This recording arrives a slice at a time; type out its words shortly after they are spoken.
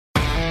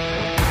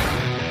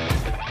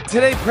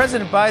Today,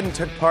 President Biden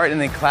took part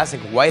in a classic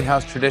White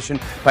House tradition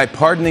by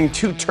pardoning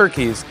two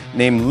turkeys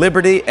named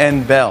Liberty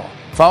and Bell.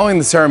 Following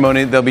the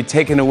ceremony, they'll be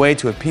taken away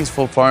to a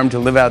peaceful farm to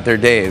live out their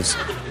days.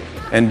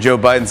 And Joe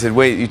Biden said,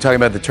 wait, you talking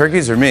about the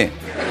turkeys or me?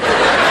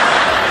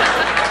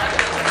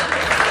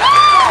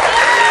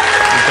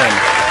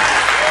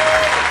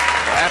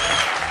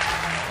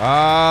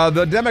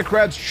 The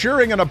Democrats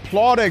cheering and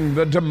applauding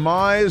the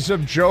demise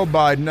of Joe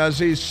Biden as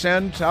he's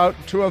sent out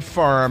to a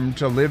farm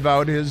to live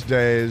out his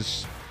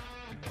days.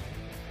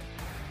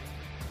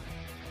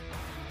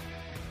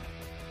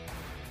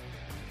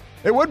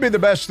 It would be the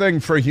best thing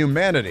for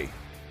humanity,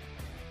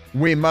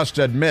 we must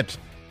admit.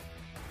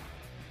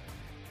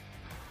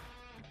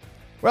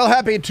 Well,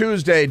 happy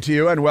Tuesday to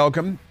you and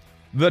welcome.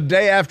 The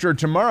day after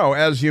tomorrow,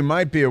 as you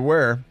might be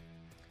aware,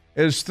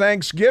 is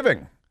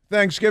Thanksgiving.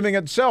 Thanksgiving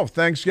itself,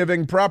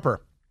 Thanksgiving proper.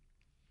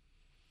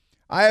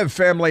 I have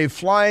family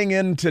flying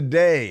in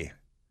today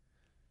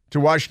to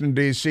Washington,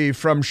 D.C.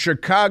 from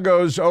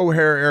Chicago's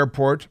O'Hare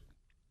Airport.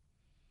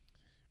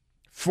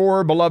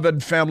 4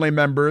 beloved family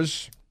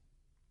members.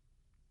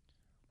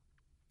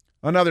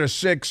 Another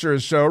 6 or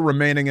so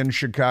remaining in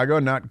Chicago,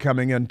 not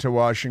coming into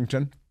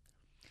Washington.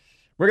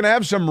 We're going to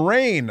have some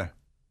rain.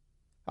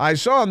 I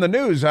saw on the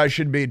news I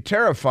should be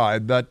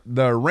terrified that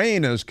the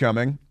rain is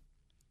coming.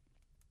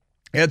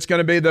 It's going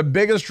to be the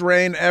biggest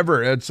rain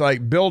ever. It's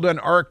like build an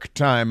ark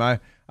time.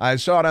 I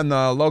saw it on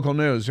the local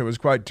news. It was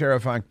quite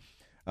terrifying.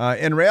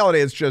 In reality,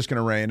 it's just going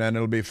to rain and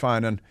it'll be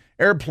fine. And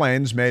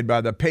airplanes made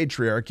by the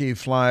patriarchy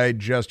fly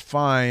just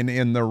fine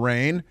in the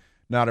rain.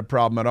 Not a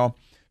problem at all.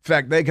 In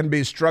fact, they can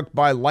be struck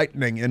by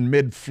lightning in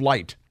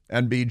mid-flight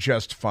and be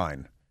just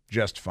fine.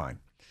 Just fine.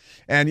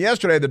 And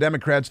yesterday, the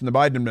Democrats and the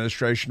Biden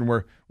administration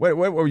were, what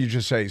would you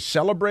just say,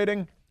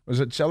 celebrating?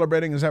 Was it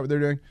celebrating? Is that what they're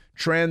doing?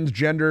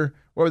 Transgender,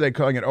 what were they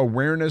calling it?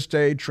 Awareness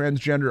Day?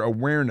 Transgender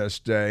Awareness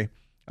Day.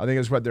 I think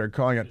is what they're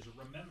calling it.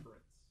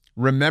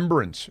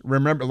 Remembrance.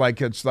 Remember,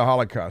 like it's the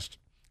Holocaust.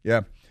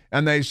 Yeah.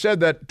 And they said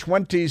that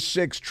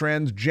 26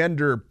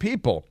 transgender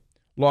people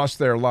lost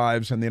their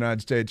lives in the United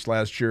States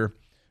last year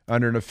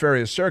under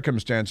nefarious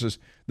circumstances.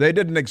 They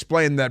didn't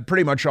explain that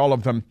pretty much all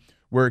of them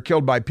were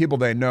killed by people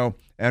they know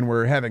and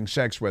were having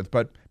sex with,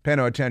 but pay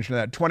no attention to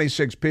that.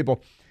 26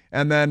 people.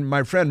 And then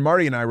my friend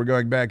Marty and I were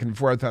going back and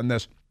forth on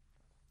this,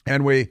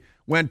 and we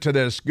went to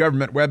this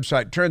government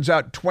website. Turns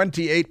out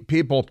 28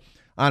 people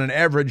on an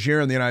average year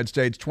in the United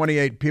States,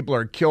 28 people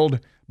are killed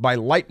by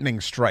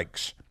lightning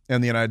strikes in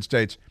the United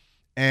States.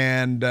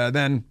 And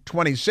then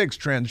 26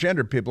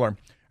 transgender people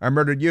are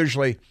murdered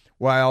usually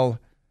while,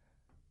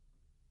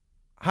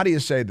 how do you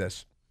say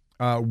this,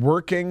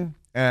 working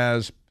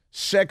as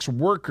sex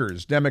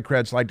workers.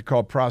 Democrats like to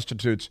call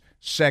prostitutes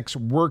sex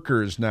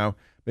workers now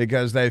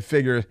because they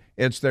figure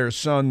it's their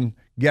son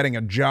getting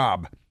a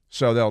job,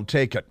 so they'll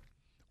take it.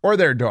 Or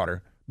their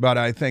daughter. But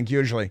I think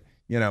usually,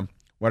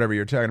 whatever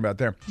you're talking about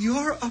there.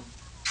 You're a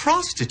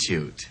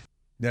prostitute.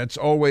 That's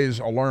always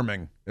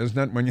alarming, isn't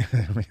it, when you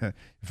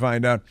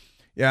find out?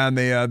 Yeah, and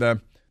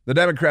the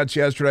Democrats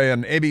yesterday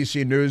and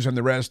ABC News and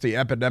the rest, the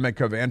epidemic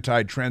of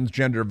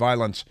anti-transgender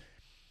violence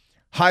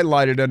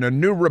highlighted in a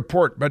new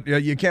report, but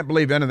you can't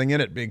believe anything in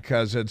it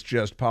because it's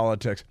just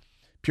politics.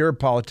 Pure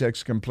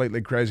politics,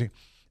 completely crazy.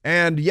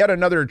 And yet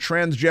another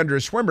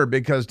transgender swimmer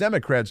because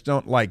Democrats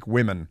don't like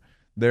women.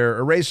 They're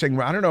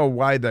erasing, I don't know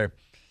why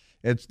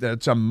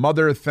it's a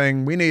mother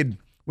thing. We need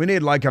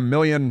like 1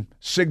 million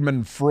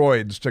Sigmund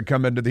Freuds to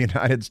come into the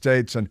United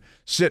States and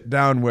sit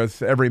down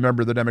with every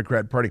member of the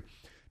Democrat Party.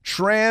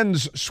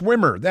 Trans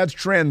swimmer, that's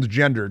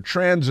transgender.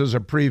 Trans is a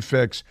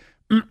prefix.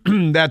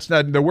 That's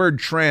not the word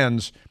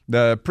trans,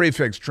 the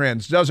prefix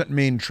trans doesn't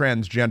mean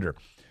transgender,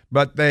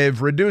 but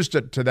they've reduced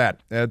it to that.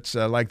 It's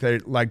like they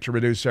like to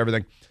reduce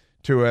everything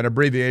to an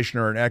abbreviation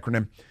or an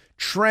acronym.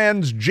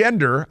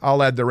 Transgender,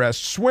 I'll add the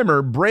rest,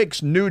 swimmer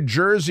breaks New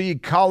Jersey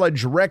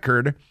college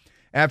record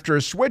after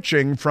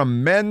switching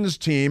from men's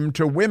team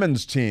to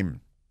women's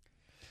team.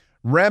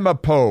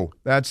 Ramapo,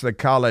 that's the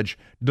college,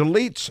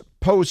 deletes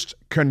post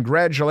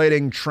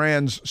congratulating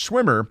trans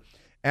swimmer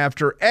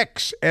after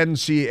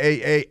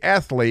ex-NCAA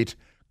athlete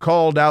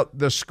called out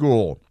the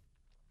school.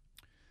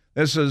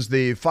 This is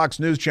the Fox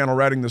News Channel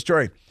writing the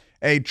story.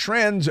 A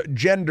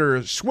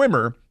transgender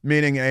swimmer,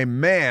 meaning a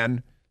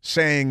man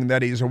saying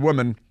that he's a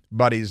woman,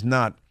 but he's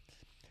not,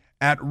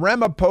 at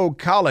Ramapo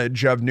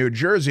College of New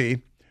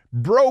Jersey,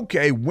 broke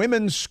a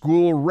women's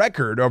school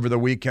record over the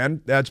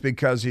weekend. That's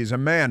because he's a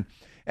man.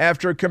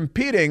 After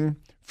competing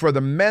for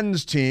the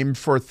men's team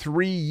for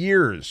 3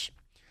 years.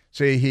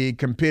 See, he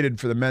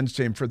competed for the men's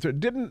team for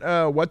didn't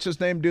what's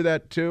his name do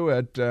that too?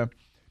 He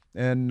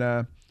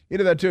did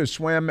that too.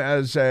 Swam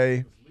as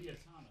a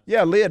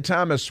Leah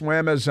Thomas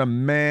swam as a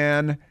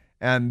man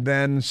and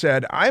then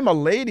said, "I'm a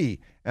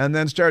lady," and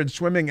then started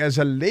swimming as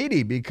a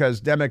lady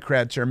because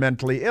Democrats are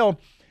mentally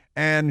ill,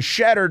 and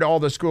shattered all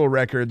the school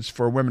records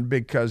for women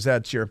because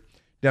that's your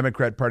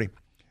Democrat Party.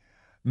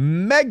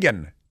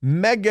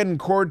 Megan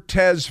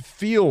Cortez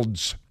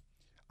Fields,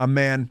 a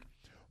man,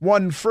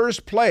 won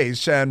first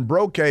place and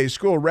broke a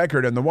school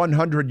record in the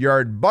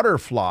 100-yard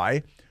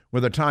butterfly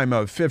with a time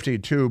of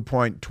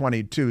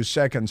 52.22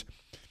 seconds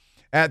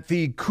at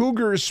the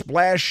Cougar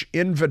Splash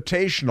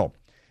Invitational.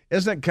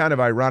 Isn't it kind of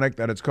ironic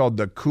that it's called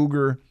the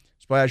Cougar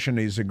Splash and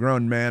he's a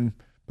grown man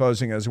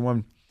posing as a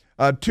woman?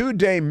 A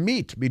 2-day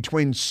meet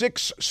between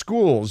 6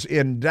 schools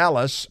in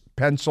Dallas,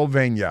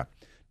 Pennsylvania.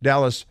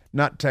 Dallas,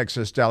 not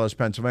Texas, Dallas,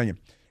 Pennsylvania.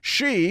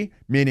 She,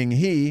 meaning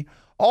he,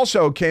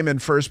 also came in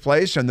first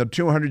place in the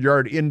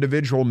 200-yard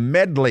individual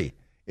medley.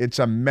 It's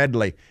a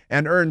medley.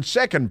 And earned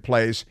second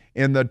place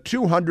in the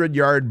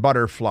 200-yard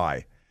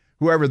butterfly.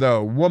 Whoever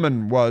the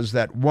woman was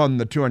that won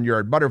the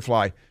 200-yard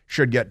butterfly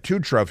should get 2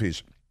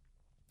 trophies.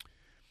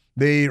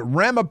 The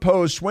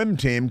Ramapo swim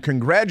team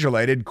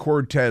congratulated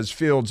Cortez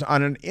Fields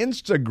on an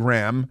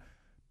Instagram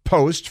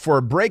post for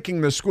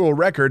breaking the school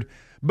record,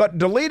 but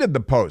deleted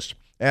the post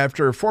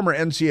after former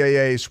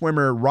NCAA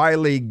swimmer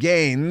Riley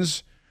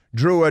Gaines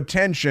drew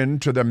attention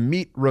to the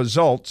meet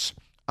results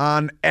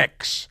on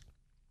X.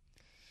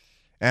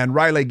 And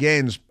Riley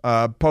Gaines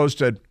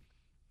posted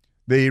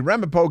the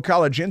Ramapo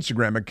College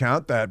Instagram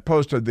account that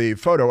posted the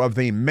photo of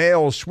the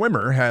male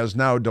swimmer has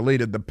now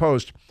deleted the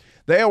post.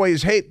 They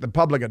always hate the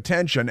public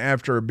attention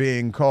after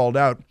being called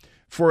out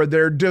for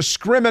their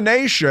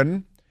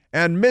discrimination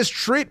and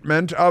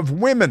mistreatment of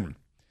women.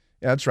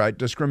 That's right,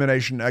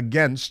 discrimination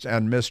against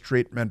and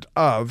mistreatment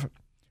of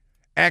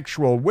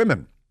actual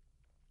women.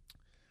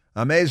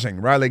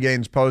 Amazing. Riley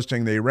Gaines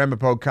posting the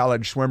Ramapo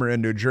College swimmer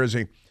in New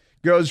Jersey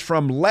goes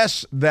from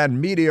less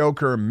than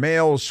mediocre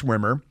male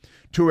swimmer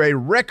to a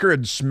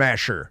record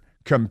smasher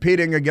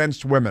competing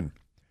against women.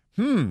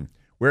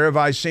 Where have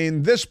I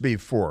seen this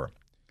before?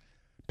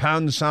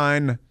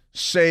 #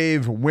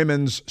 save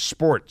women's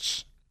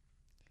sports.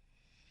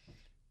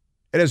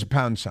 It is a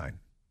 #,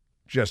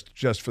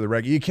 just for the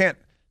record. You can't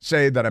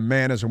say that a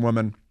man is a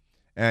woman,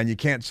 and you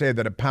can't say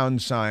that a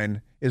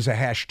 # is a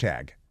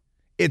hashtag.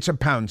 It's a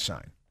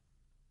 #.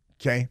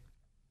 Okay?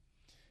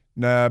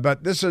 No,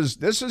 but this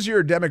is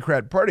your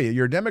Democrat Party.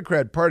 Your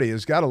Democrat Party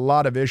has got a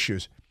lot of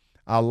issues.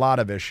 A lot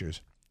of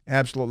issues.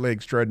 Absolutely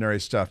extraordinary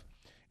stuff.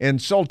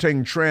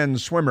 Insulting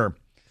trans swimmer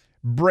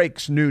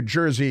breaks New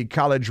Jersey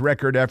college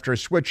record after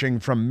switching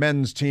from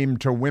men's team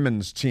to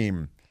women's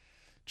team.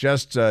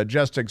 Just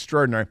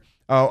extraordinary.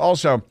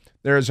 Also,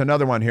 there's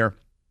another one here.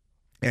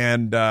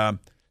 And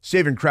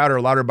Stephen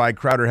Crowder, louder by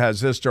Crowder,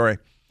 has this story.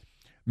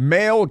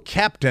 Male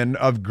captain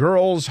of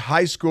girls'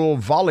 high school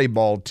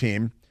volleyball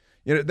team.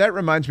 You know, that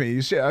reminds me,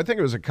 you see, I think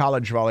it was a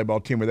college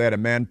volleyball team where they had a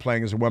man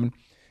playing as a woman,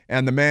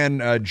 and the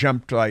man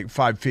jumped like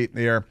 5 feet in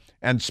the air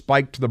and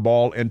spiked the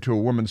ball into a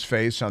woman's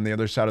face on the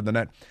other side of the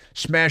net,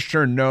 smashed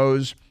her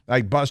nose,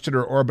 like busted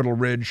her orbital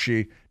ridge.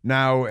 She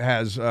now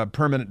has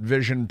permanent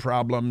vision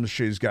problems.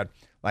 She's got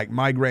like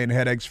migraine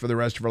headaches for the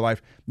rest of her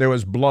life. There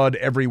was blood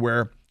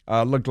everywhere.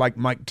 Looked like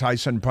Mike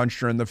Tyson punched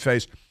her in the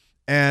face.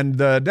 And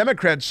the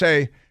Democrats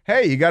say,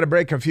 hey, you got to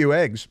break a few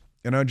eggs,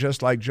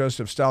 just like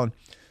Joseph Stalin.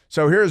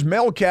 So here's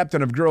male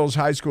captain of girls'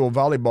 high school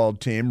volleyball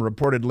team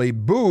reportedly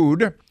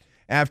booed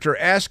after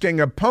asking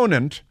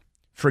opponent,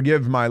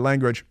 forgive my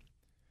language,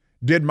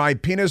 did my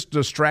penis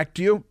distract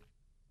you?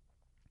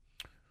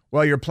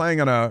 Well, you're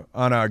playing on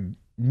a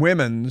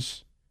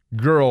women's,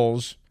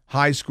 girls'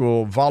 high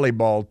school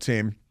volleyball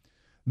team.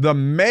 The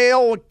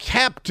male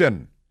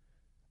captain,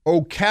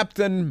 oh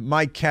captain,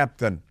 my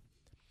captain,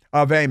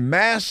 of a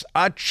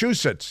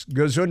Massachusetts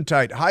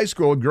Gesundheit high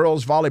school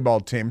girls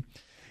volleyball team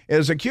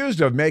is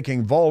accused of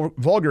making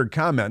vulgar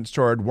comments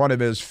toward one of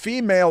his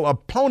female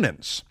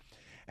opponents,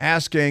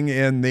 asking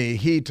in the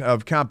heat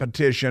of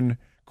competition,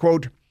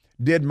 quote,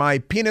 did my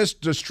penis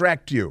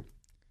distract you,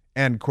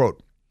 end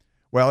quote.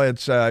 Well,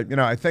 it's,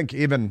 I think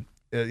even,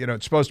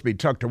 it's supposed to be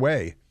tucked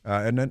away,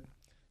 isn't it?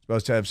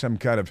 Supposed to have some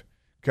kind of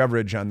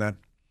coverage on that.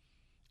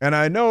 And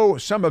I know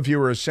some of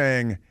you are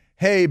saying,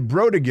 hey,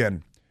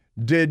 Brodigan,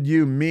 did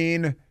you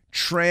mean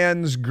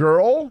trans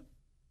girl?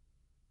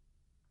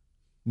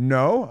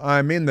 No,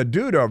 I mean the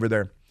dude over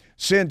there.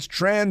 Since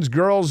trans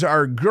girls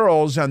are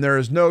girls and there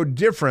is no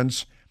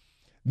difference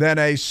than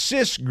a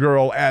cis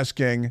girl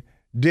asking,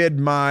 did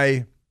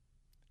my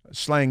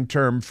slang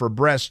term for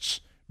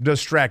breasts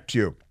distract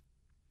you?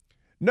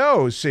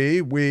 No,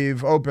 see,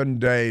 we've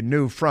opened a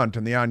new front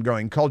in the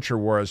ongoing culture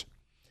wars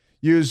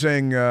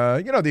using,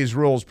 these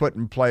rules put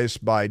in place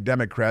by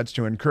Democrats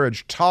to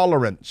encourage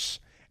tolerance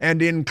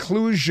and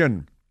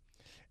inclusion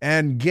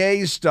and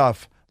gay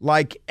stuff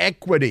like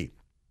equity.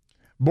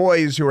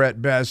 Boys who are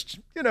at best,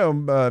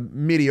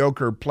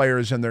 mediocre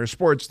players in their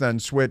sports then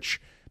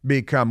switch,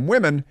 become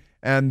women,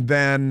 and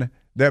then,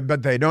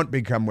 but they don't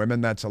become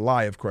women. That's a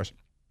lie, of course.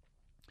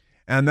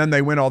 And then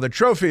they win all the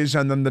trophies,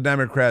 and then the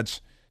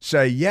Democrats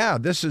say, yeah,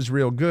 this is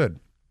real good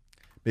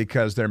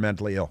because they're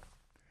mentally ill.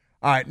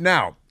 All right,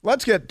 now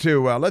let's get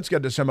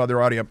to some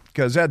other audio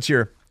because that's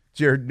your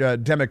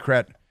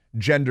Democrat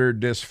gender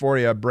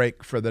dysphoria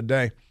break for the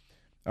day.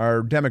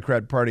 Our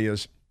Democrat Party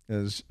is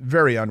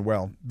very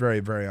unwell, very,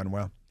 very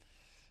unwell.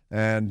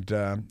 And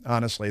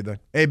honestly, the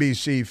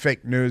ABC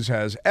fake news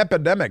has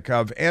epidemic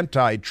of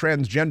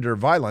anti-transgender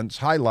violence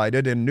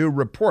highlighted in new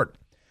report.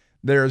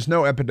 There's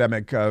no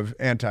epidemic of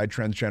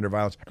anti-transgender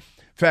violence.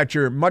 In fact,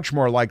 you're much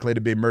more likely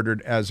to be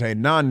murdered as a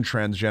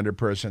non-transgender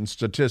person,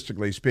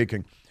 statistically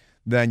speaking,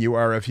 than you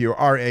are if you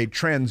are a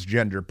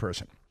transgender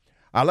person.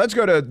 Let's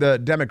go to the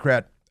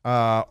Democrat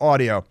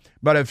audio.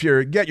 But if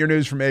you get your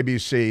news from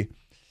ABC,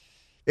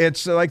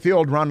 it's like the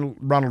old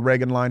Ronald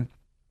Reagan line.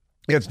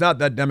 It's not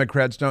that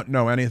Democrats don't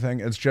know anything.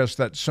 It's just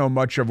that so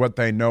much of what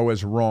they know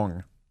is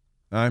wrong.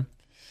 Right?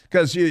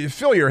 Because you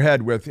fill your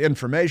head with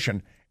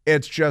information,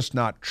 it's just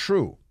not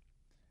true.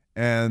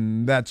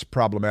 And that's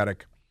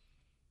problematic.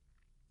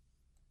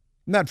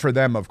 Not for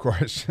them, of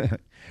course. All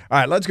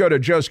right, let's go to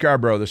Joe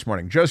Scarborough this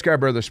morning. Joe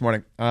Scarborough this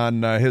morning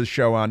on his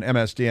show on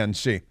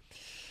MSDNC.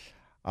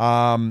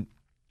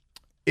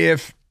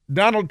 If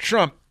Donald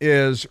Trump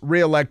is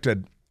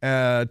reelected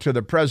to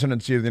the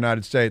presidency of the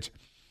United States,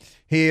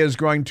 he is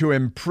going to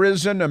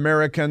imprison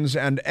Americans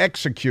and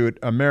execute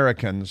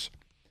Americans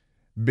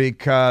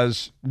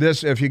because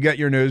this, if you get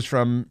your news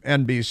from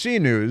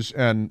NBC News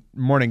and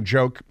Morning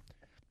Joke,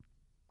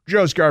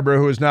 Joe Scarborough,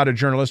 who is not a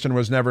journalist and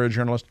was never a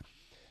journalist,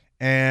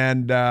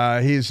 and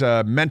he's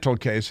a mental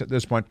case at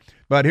this point.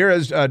 But here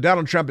is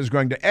Donald Trump is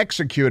going to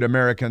execute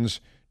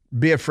Americans.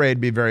 Be afraid,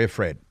 be very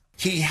afraid.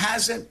 He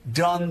hasn't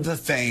done the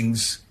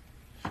things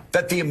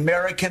that the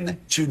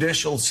American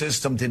judicial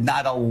system did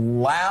not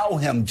allow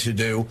him to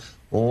do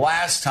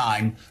last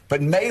time,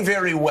 but may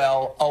very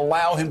well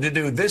allow him to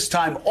do this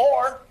time,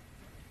 or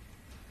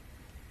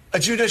a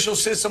judicial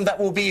system that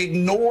will be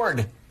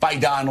ignored by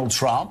Donald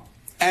Trump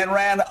and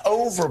ran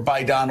over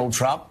by Donald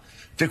Trump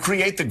to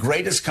create the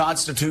greatest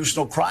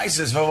constitutional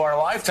crisis of our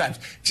lifetimes.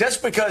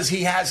 Just because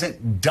he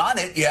hasn't done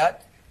it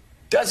yet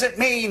doesn't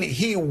mean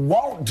he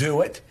won't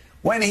do it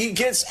when he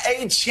gets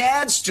a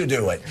chance to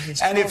do it.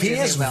 And if he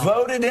is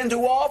voted into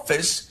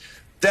office,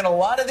 then a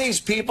lot of these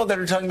people that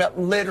are talking about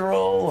literal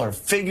or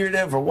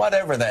figurative or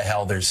whatever the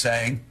hell they're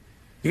saying,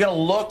 you're going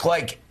to look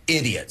like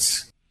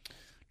idiots.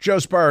 Joe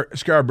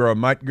Scarborough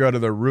might go to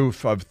the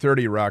roof of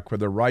 30 Rock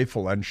with a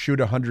rifle and shoot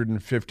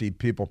 150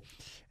 people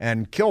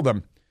and kill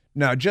them.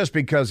 Now, just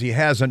because he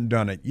hasn't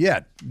done it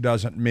yet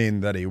doesn't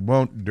mean that he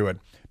won't do it.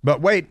 But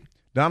wait,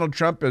 Donald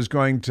Trump is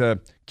going to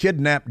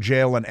kidnap,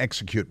 jail, and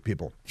execute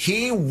people.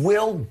 He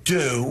will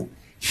do,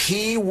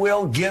 he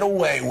will get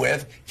away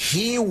with,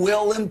 he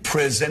will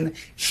imprison,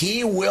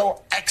 he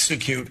will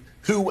execute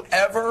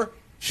whoever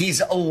he's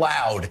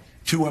allowed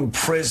to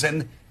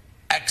imprison,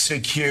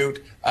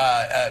 execute,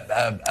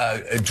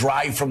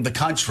 drive from the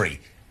country.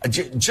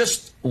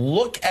 Just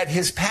look at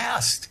his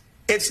past.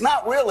 It's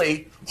not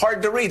really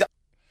hard to read.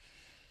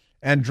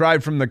 And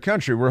drive from the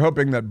country. We're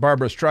hoping that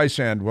Barbara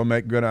Streisand will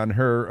make good on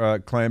her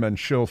claim and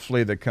she'll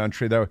flee the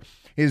country. Though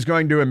he's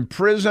going to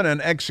imprison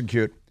and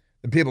execute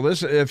the people.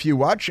 This, if you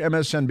watch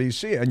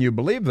MSNBC and you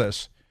believe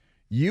this,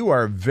 you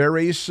are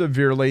very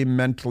severely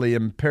mentally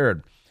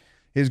impaired.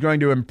 He's going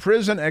to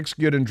imprison,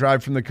 execute, and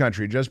drive from the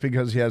country. Just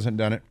because he hasn't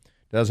done it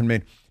doesn't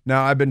mean.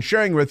 Now, I've been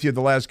sharing with you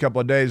the last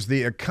couple of days,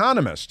 The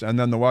Economist, and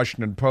then the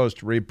Washington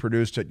Post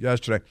reproduced it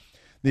yesterday.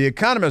 The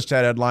Economist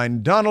had a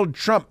headline, Donald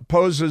Trump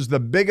poses the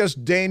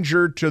biggest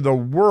danger to the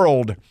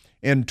world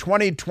in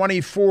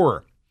 2024.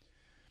 Of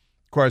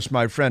course,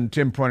 my friend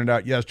Tim pointed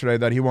out yesterday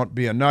that he won't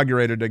be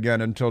inaugurated again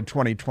until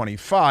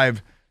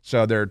 2025,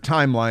 so their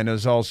timeline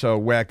is also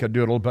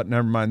wackadoodle, but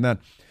never mind that.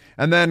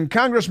 And then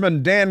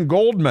Congressman Dan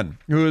Goldman,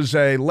 who is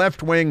a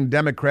left-wing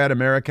Democrat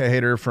America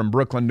hater from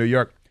Brooklyn, New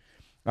York.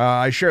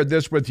 I shared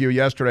this with you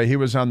yesterday. He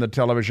was on the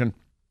television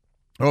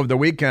over the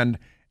weekend.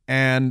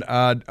 And,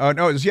 it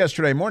was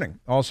yesterday morning,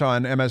 also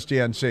on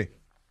MSDNC.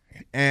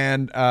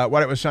 And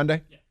it was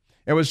Sunday? Yeah.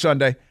 It was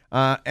Sunday.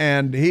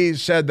 And he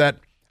said that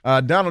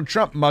Donald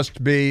Trump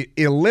must be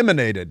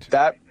eliminated.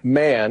 That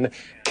man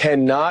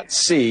cannot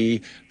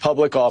see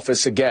public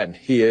office again.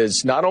 He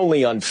is not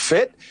only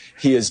unfit,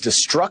 he is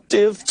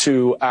destructive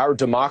to our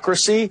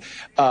democracy,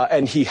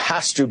 and he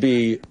has to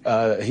be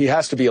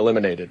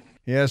eliminated.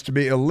 He has to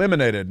be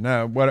eliminated.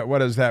 Now, what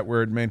does that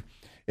word mean?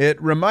 It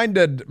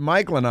reminded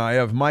Michael and I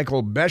of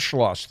Michael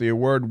Beschloss, the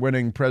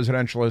award-winning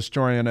presidential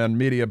historian and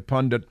media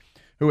pundit,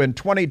 who in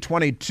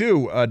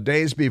 2022,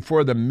 days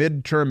before the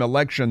midterm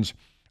elections,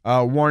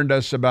 warned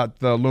us about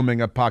the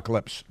looming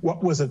apocalypse.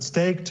 What was at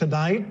stake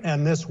tonight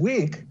and this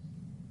week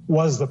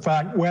was the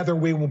fact whether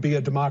we will be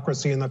a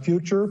democracy in the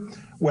future,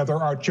 whether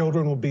our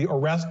children will be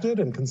arrested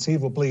and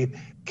conceivably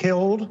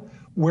killed.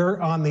 We're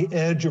on the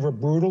edge of a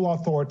brutal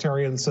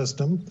authoritarian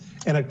system,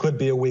 and it could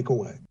be a week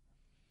away.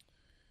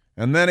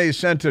 And then he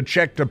sent a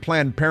check to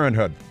Planned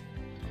Parenthood.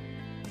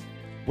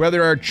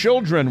 Whether our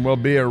children will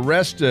be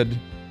arrested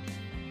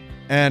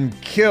and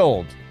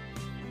killed.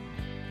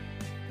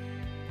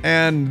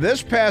 And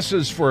this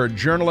passes for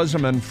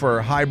journalism and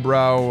for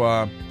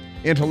highbrow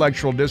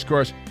intellectual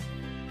discourse.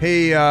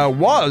 He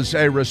was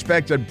a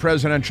respected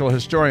presidential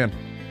historian,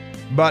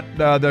 but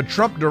the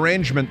Trump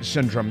derangement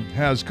syndrome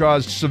has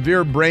caused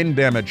severe brain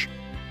damage.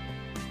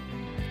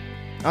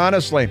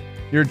 Honestly,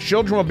 your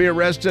children will be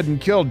arrested and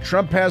killed.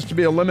 Trump has to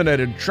be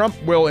eliminated. Trump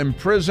will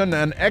imprison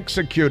and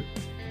execute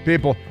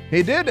people.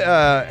 He did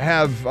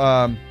have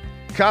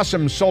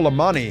Qasem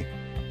Soleimani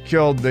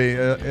killed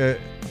the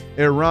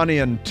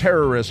Iranian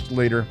terrorist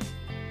leader.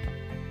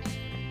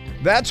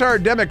 That's our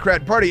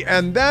Democrat Party.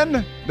 And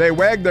then they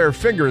wag their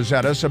fingers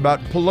at us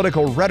about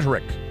political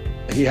rhetoric.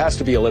 He has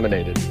to be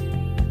eliminated.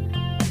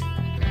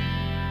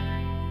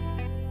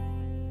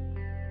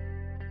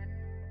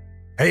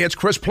 Hey, it's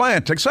Chris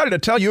Plant. Excited to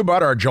tell you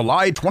about our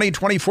July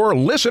 2024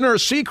 Listener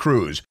Sea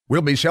Cruise.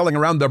 We'll be sailing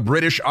around the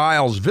British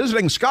Isles,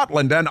 visiting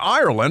Scotland and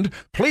Ireland.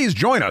 Please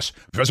join us.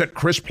 Visit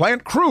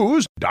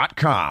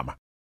ChrisPlantCruise.com.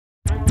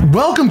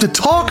 Welcome to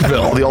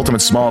Talkville, the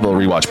ultimate Smallville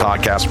rewatch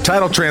podcast.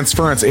 Title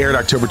Transference aired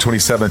October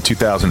 27,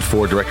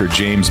 2004. Director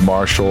James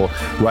Marshall,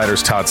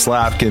 writers Todd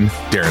Slavkin,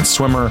 Darren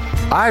Swimmer.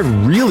 I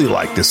really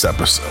like this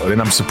episode,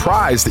 and I'm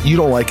surprised that you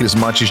don't like it as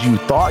much as you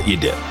thought you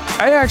did.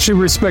 I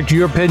actually respect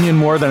your opinion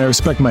more than I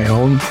respect my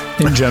own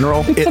in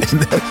general.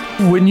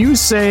 When you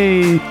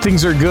say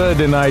things are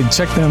good and I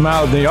check them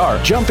out, they are.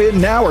 Jump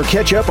in now or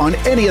catch up on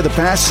any of the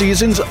past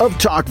seasons of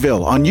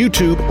Talkville on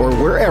YouTube or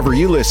wherever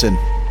you listen.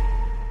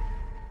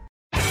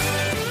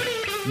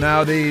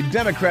 Now, the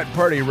Democrat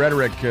Party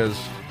rhetoric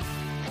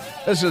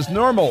this is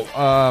normal.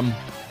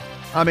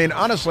 I mean,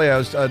 honestly, I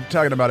was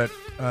talking about it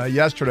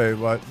yesterday,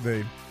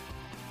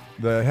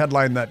 the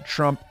headline that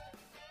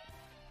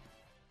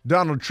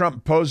Donald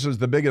Trump poses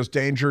the biggest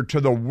danger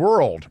to the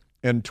world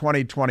in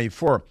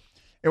 2024.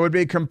 It would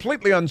be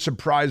completely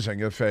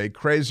unsurprising if a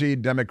crazy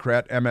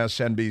Democrat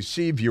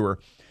MSNBC viewer,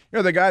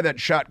 the guy that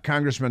shot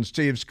Congressman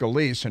Steve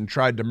Scalise and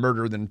tried to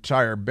murder the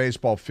entire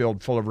baseball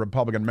field full of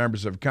Republican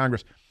members of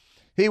Congress,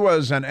 he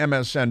was an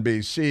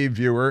MSNBC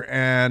viewer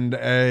and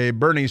a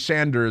Bernie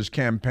Sanders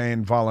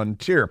campaign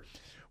volunteer,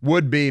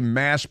 would-be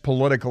mass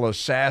political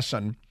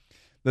assassin.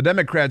 The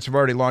Democrats have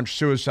already launched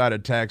suicide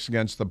attacks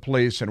against the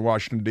police in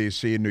Washington,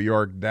 D.C., New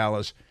York,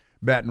 Dallas,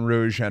 Baton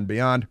Rouge, and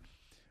beyond.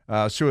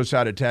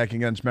 Suicide attack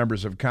against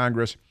members of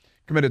Congress.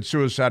 Committed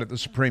suicide at the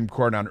Supreme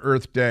Court on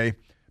Earth Day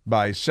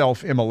by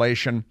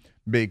self-immolation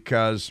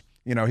because,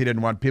 he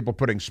didn't want people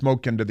putting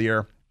smoke into the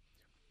air.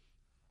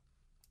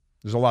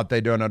 There's a lot they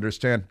don't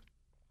understand.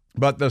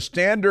 But the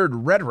standard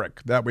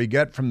rhetoric that we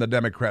get from the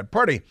Democrat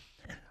Party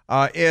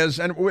is,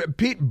 and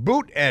Pete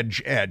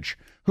Buttigieg,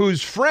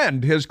 whose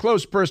friend, his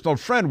close personal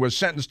friend, was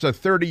sentenced to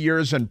 30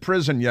 years in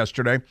prison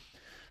yesterday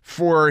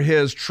for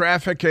his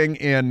trafficking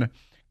in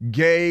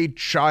gay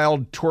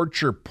child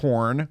torture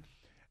porn,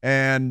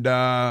 and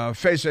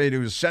he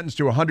was sentenced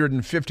to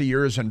 150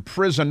 years in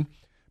prison,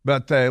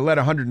 but they let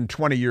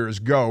 120 years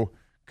go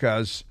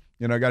because,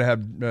 got to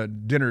have a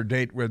dinner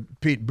date with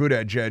Pete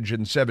Buttigieg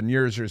in 7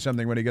 years or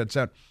something when he gets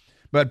out.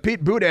 But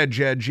Pete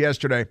Buttigieg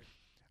yesterday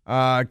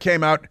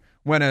came out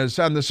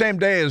on the same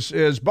day as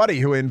his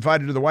buddy, who he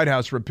invited to the White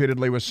House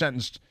repeatedly, was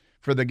sentenced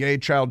for the gay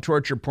child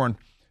torture porn.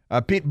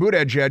 Pete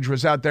Buttigieg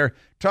was out there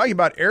talking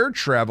about air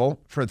travel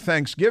for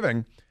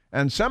Thanksgiving,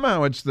 and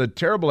somehow it's the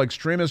terrible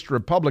extremist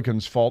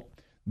Republicans' fault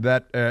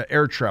that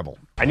air travel.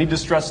 I need to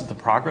stress that the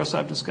progress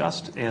I've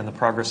discussed and the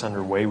progress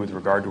underway with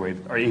regard to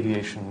our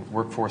aviation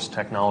workforce,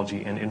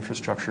 technology, and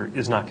infrastructure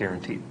is not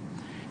guaranteed.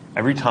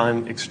 Every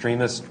time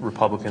extremist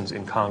Republicans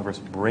in Congress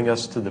bring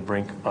us to the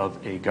brink of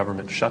a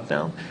government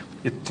shutdown,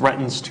 it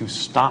threatens to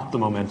stop the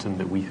momentum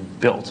that we have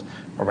built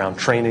around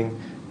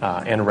training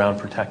and around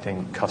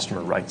protecting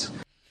customer rights.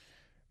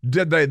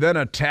 Did they then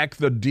attack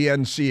the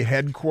DNC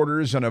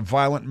headquarters in a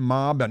violent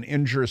mob and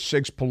injure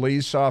 6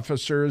 police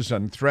officers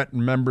and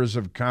threaten members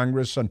of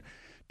Congress and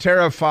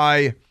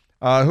terrify,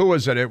 who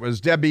was it? It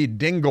was Debbie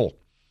Dingell,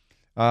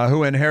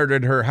 who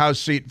inherited her House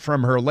seat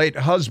from her late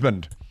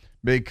husband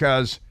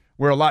because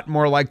we're a lot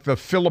more like the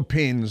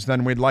Philippines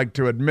than we'd like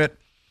to admit.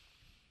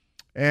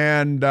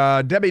 And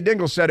Debbie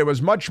Dingell said it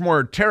was much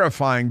more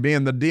terrifying being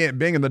in the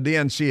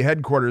DNC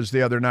headquarters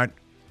the other night.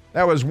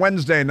 That was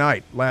Wednesday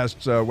night,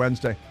 last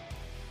Wednesday,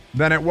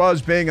 than it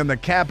was being in the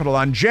Capitol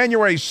on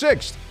January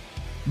 6th.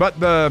 But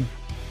the,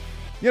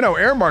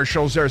 air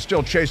marshals are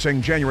still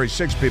chasing January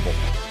 6th people.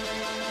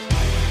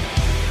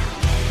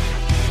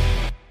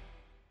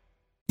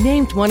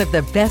 Named one of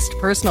the best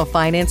personal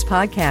finance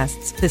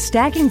podcasts, The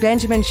Stacking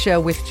Benjamin Show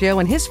with Joe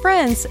and his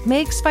friends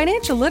makes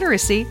financial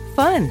literacy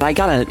fun. I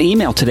got an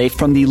email today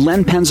from the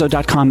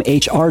lenpenzo.com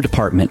HR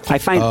department. I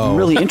find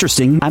really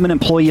interesting. I'm an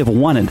employee of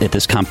one at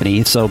this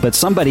company, but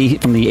somebody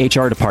from the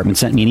HR department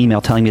sent me an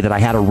email telling me that I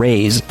had a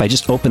raise. If I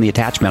just opened the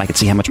attachment, I could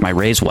see how much my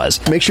raise was.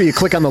 Make sure you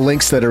click on the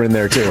links that are in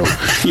there too.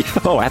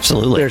 Oh,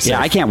 absolutely. Yeah,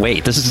 I can't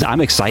wait.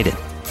 I'm excited.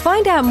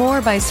 Find out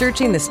more by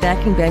searching the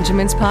Stacking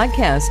Benjamins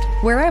podcast,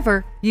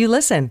 wherever you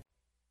listen.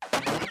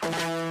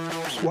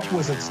 What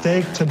was at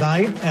stake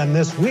tonight and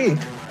this week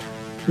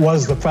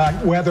was the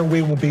fact whether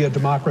we will be a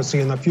democracy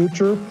in the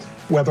future,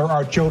 whether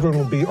our children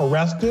will be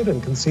arrested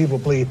and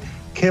conceivably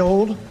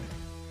killed.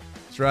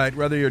 That's right,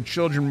 whether your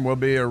children will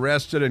be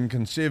arrested and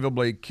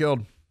conceivably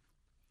killed.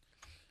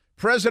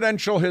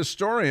 Presidential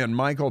historian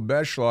Michael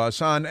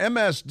Beschloss on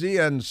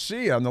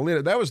MSDNC on the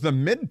leader. That was the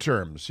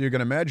midterms. You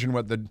can imagine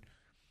what the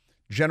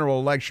general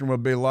election will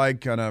be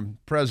like on a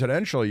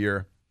presidential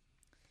year.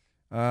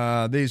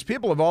 These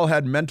people have all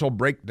had mental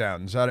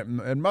breakdowns.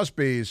 It must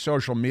be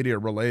social media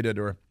related,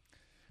 or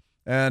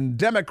And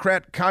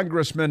Democrat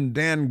Congressman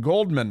Dan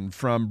Goldman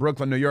from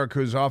Brooklyn, New York,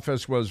 whose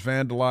office was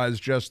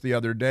vandalized just the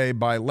other day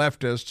by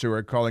leftists who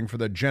are calling for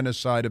the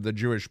genocide of the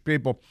Jewish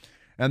people,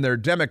 and they're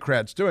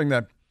Democrats doing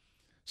that,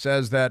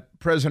 says that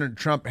President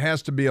Trump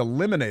has to be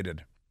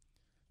eliminated.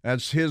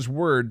 That's his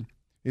word.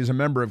 He's a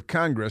member of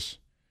Congress.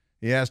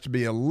 He has to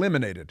be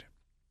eliminated.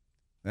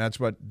 That's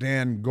what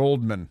Dan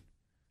Goldman,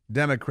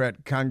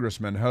 Democrat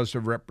Congressman, House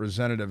of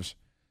Representatives,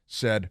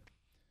 said.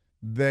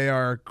 They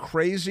are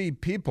crazy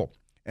people.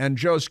 And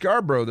Joe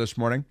Scarborough this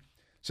morning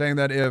saying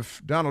that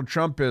if Donald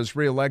Trump is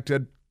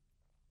reelected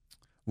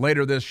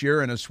later this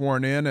year and is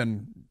sworn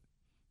in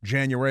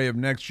January of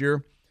next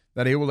year,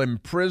 that he will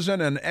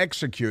imprison and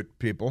execute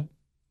people.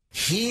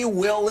 He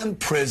will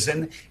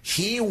imprison,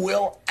 he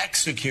will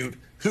execute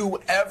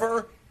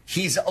whoever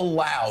he's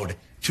allowed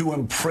to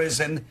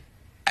imprison,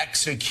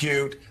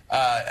 execute,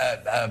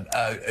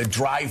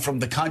 drive from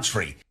the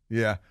country.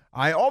 Yeah.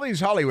 All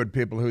these Hollywood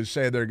people who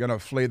say they're going to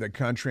flee the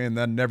country and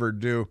then never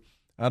do,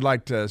 I'd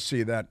like to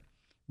see that.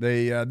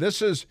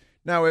 This is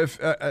now. If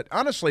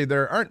honestly,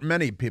 there aren't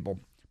many people,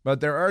 but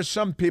there are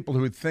some people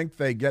who think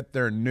they get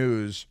their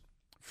news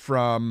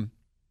from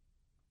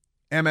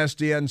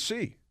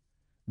MSDNC.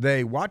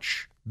 They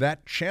watch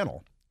that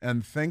channel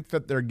and think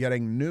that they're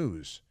getting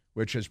news,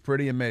 which is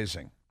pretty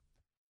amazing.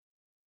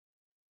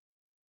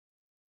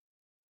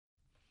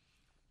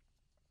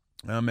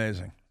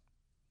 Amazing.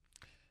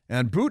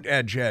 And boot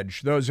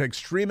edge, those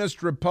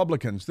extremist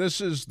Republicans. This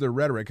is the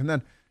rhetoric. And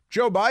then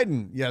Joe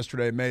Biden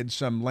yesterday made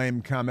some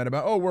lame comment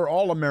about, we're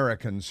all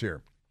Americans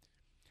here.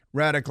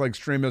 Radical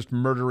extremists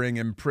murdering,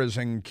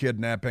 imprisoning,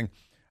 kidnapping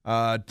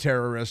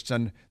terrorists.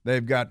 And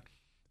they've got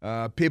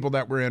people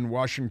that were in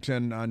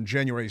Washington on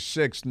January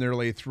 6th,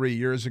 nearly 3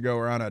 years ago,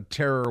 are on a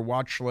terror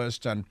watch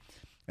list and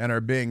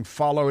are being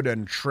followed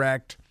and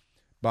tracked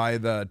by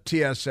the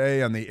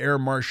TSA and the air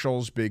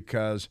marshals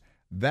because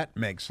that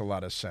makes a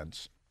lot of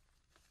sense.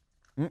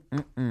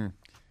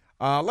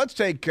 Let's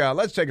take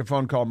a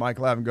phone call,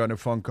 Michael. I haven't gone to a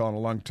phone call in a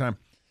long time.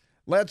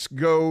 Let's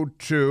go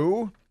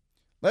to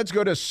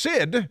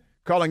Sid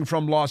calling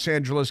from Los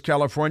Angeles,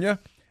 California.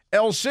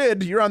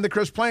 Sid, you're on the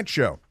Chris Plant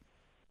Show.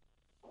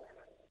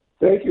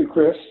 Thank you,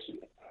 Chris.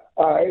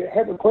 I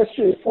have a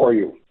question for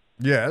you.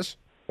 Yes.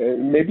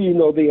 And maybe you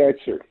know the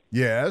answer.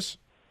 Yes.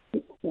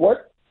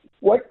 What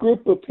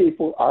group of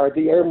people are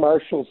the air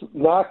marshals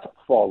not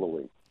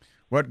following?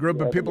 What group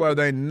of people are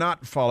they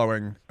not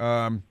following?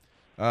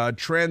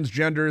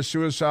 Transgender,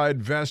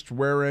 suicide vest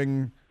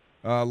wearing,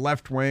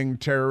 left-wing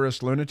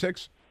terrorist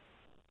lunatics?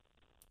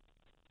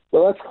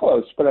 Well, that's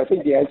close, but I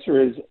think the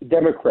answer is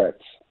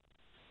Democrats.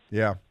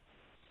 Yeah.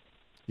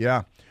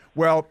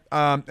 Well,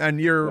 and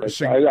you're...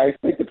 I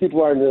think the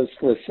people on this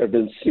list have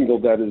been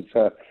singled out as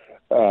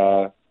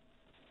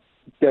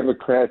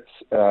Democrats,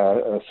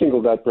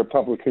 singled out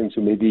Republicans,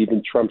 who maybe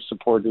even Trump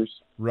supporters.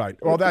 Right.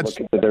 Well, that's...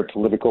 Look at their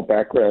political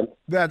background.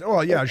 That's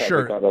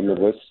sure. They got on the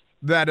list.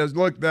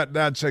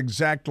 That's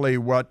exactly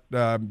what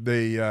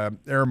the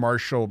air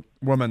marshal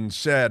woman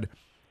said,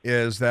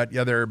 is that,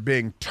 they're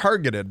being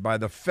targeted by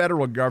the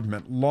federal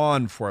government, law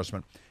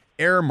enforcement,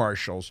 air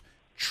marshals,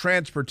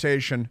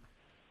 transportation,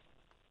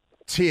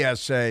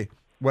 TSA,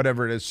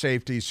 whatever it is,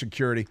 safety,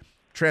 security,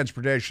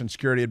 Transportation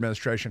Security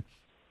Administration.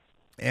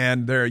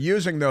 And they're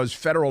using those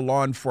federal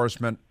law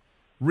enforcement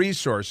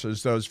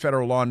resources, those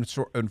federal law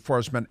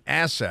enforcement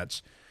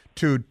assets,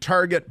 to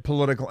target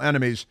political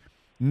enemies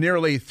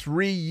nearly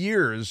 3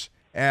 years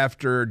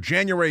after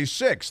January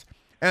 6th.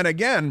 And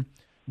again,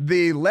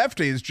 the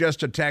lefties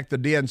just attacked the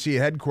DNC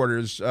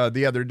headquarters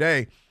the other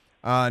day.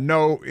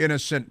 No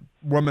innocent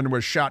woman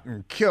was shot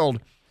and killed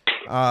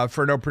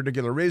for no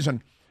particular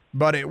reason,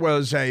 but it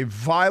was a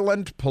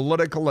violent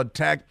political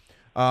attack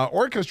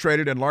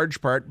orchestrated in large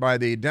part by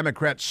the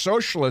Democrat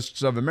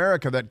Socialists of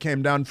America that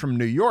came down from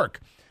New York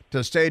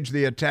to stage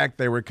the attack.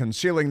 They were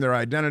concealing their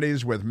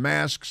identities with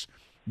masks.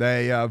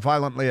 They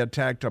violently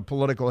attacked a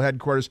political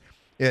headquarters.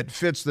 It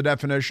fits the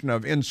definition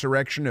of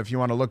insurrection, if you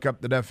want to look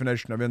up the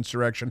definition of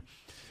insurrection.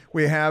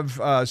 We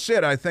have,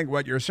 Sid, I think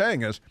what you're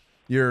saying is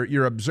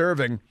you're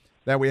observing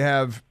that we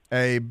have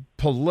a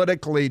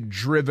politically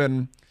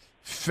driven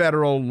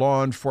federal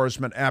law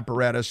enforcement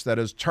apparatus that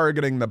is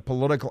targeting the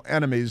political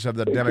enemies of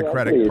the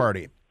Democratic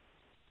Party.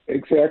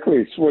 Exactly.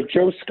 It's what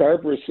Joe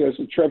Scarborough says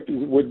that Trump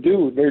would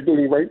do. They're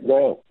doing right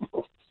now.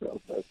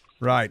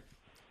 Right.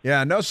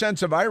 Yeah, no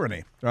sense of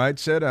irony, right,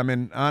 Sid? I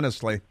mean,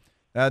 honestly,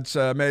 that's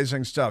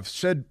amazing stuff.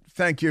 Sid,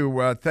 thank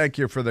you. Thank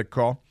you for the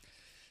call.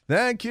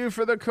 Thank you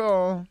for the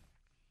call.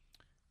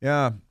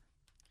 Yeah.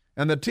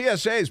 And the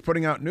TSA is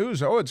putting out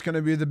news. It's going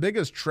to be the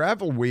biggest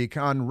travel week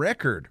on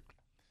record.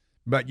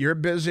 But you're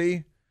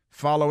busy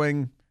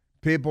following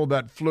people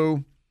that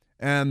flew.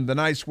 And the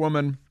nice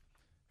woman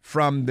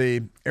from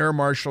the Air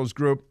Marshals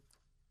Group,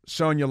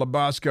 Sonia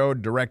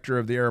Labasco, director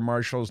of the Air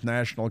Marshals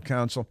National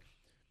Council,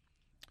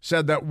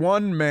 said that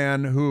one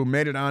man who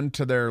made it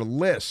onto their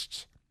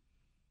list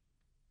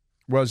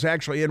was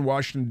actually in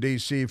Washington,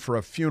 D.C. for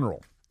a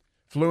funeral.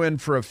 Flew in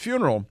for a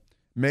funeral,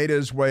 made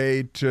his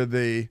way to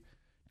the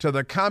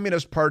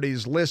Communist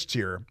Party's list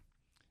here,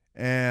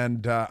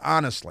 And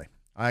honestly,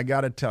 I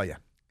got to tell you,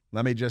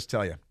 let me just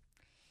tell you.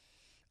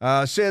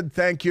 Sid,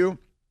 thank you.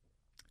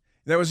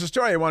 There was a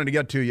story I wanted to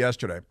get to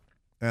yesterday,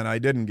 and I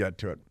didn't get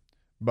to it,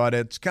 but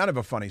it's kind of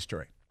a funny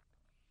story.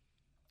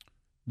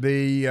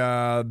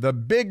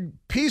 The big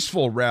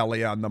peaceful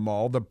rally on the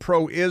Mall, the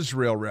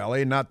pro-Israel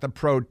rally, not the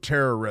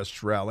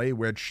pro-terrorist rally,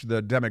 which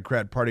the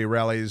Democrat Party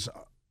rallies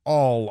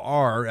all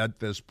are at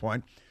this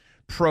point,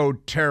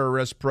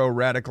 pro-terrorist,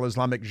 pro-radical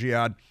Islamic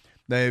Jihad.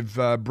 They've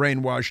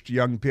brainwashed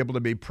young people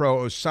to be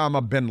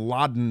pro-Osama bin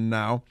Laden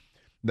now.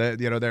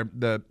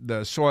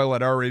 The soil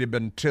had already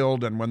been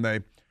tilled, and when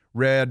they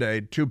read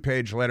a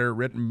 2-page letter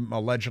written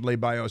allegedly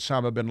by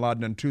Osama bin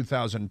Laden in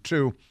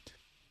 2002,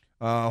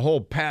 a whole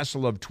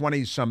passel of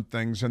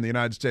 20-somethings in the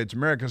United States of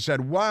America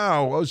said,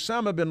 wow,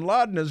 Osama bin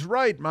Laden is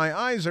right. My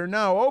eyes are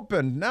now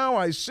opened. Now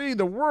I see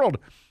the world.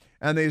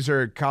 And these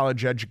are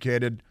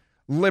college-educated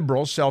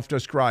liberals,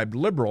 self-described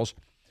liberals,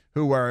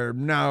 who are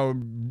now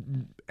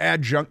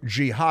adjunct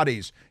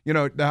jihadis. You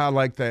know how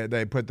like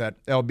they put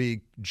that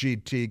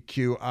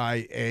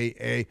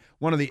LBGTQIAA.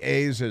 One of the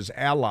A's is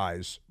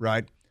allies,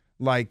 right?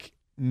 Like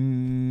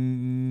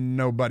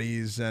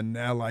nobodies and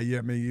ally.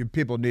 I mean, you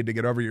people need to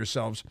get over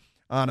yourselves.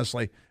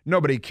 Honestly,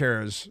 nobody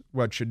cares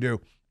what you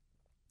do.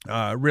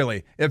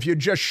 Really, if you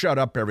just shut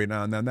up every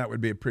now and then, that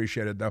would be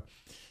appreciated, though.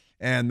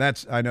 And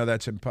I know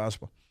that's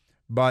impossible.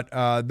 But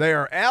they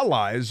are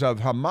allies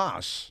of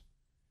Hamas.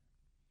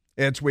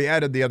 We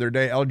added the other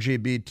day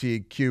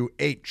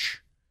LGBTQH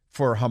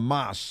for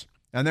Hamas.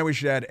 And then we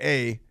should add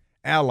A,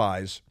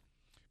 allies,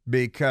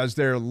 because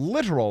they're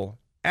literal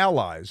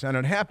allies. And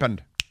it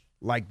happened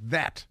like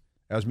that.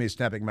 That was me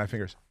snapping my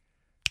fingers.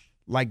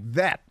 Like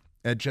that.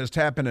 It just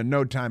happened in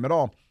no time at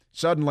all.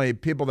 Suddenly,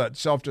 people that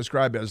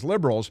self-describe as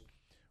liberals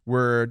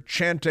were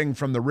chanting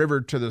from the river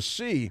to the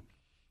sea,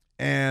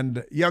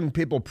 and young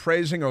people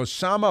praising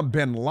Osama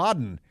bin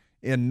Laden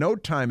in no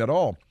time at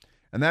all.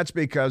 And that's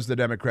because the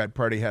Democrat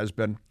Party has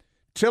been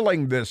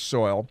tilling this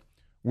soil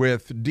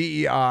with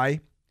DEI,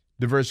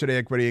 diversity,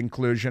 equity,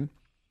 inclusion,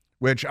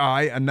 which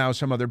I and now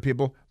some other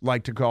people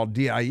like to call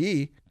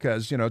DIE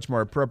because, it's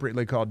more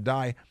appropriately called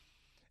DIE.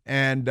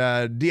 And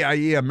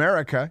DIE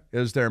America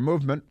is their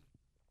movement.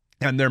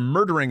 And they're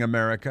murdering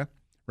America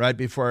right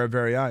before our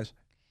very eyes.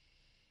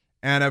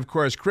 And, of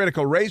course,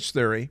 critical race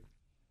theory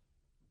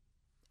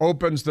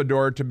opens the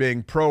door to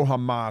being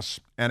pro-Hamas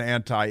and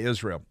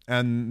anti-Israel.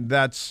 And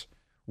that's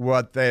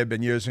what they have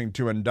been using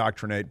to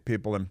indoctrinate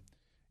people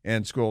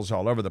in schools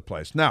all over the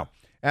place. Now,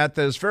 at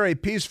this very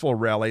peaceful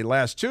rally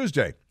last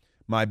Tuesday,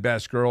 my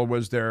best girl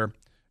was there. A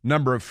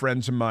number of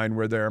friends of mine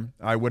were there.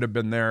 I would have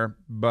been there,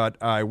 but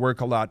I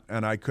work a lot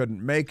and I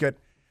couldn't make it.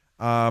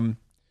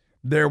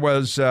 There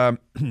was,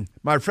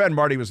 my friend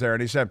Marty was there,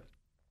 and he said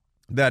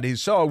that he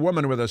saw a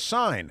woman with a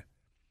sign,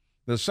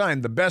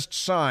 the best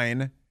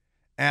sign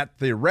at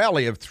the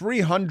rally of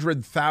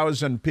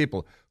 300,000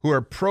 people who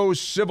are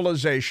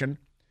pro-civilization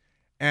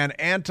and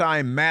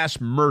anti-mass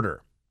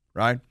murder,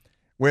 right?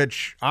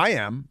 Which I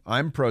am.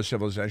 I'm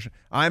pro-civilization.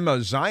 I'm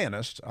a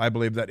Zionist. I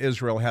believe that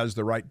Israel has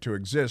the right to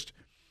exist,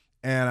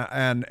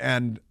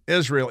 and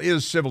Israel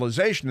is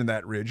civilization in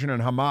that region,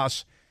 and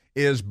Hamas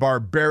is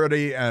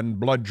barbarity and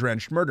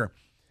blood-drenched murder.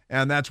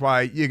 And that's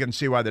why you can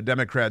see why the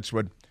Democrats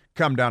would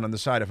come down on the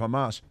side of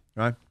Hamas,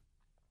 right?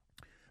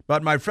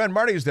 But my friend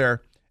Marty's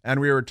there, and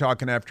we were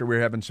talking after we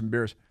were having some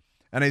beers.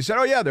 And he said,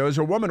 oh, yeah, there was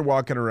a woman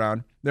walking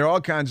around. There are all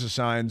kinds of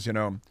signs,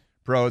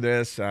 pro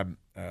this,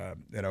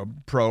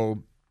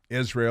 pro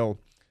Israel.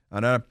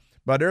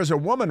 But there's a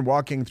woman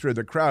walking through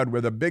the crowd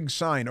with a big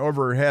sign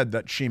over her head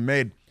that she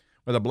made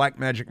with a black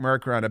magic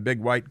marker on a big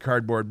white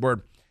cardboard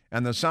board.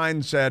 And the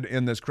sign said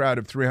in this crowd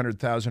of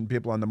 300,000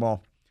 people on the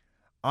mall,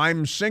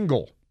 I'm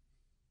single.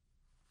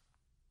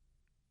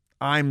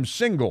 I'm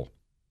single.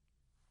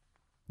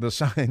 The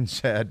sign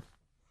said.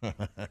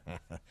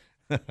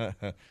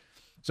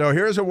 So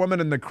here's a woman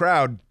in the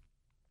crowd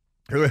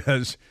who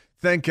is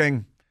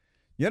thinking,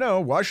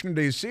 Washington,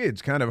 D.C.,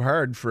 it's kind of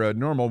hard for a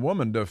normal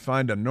woman to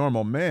find a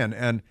normal man.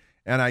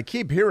 And I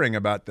keep hearing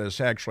about this,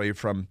 actually,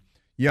 from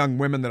young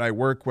women that I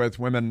work with,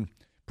 women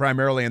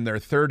primarily in their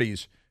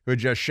 30s, who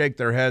just shake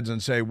their heads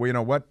and say,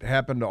 well, what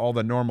happened to all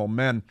the normal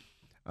men?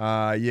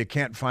 You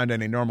can't find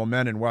any normal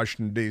men in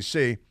Washington,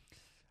 D.C.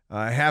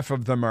 Half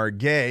of them are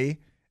gay,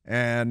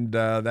 and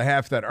the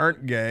half that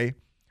aren't gay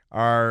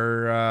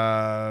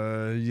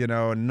are,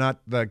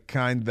 not the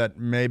kind that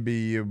maybe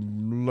you're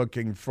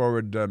looking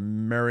forward to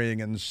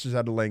marrying and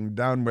settling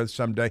down with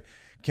someday.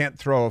 Can't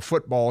throw a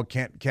football,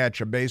 can't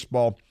catch a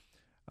baseball,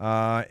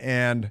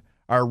 and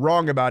are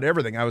wrong about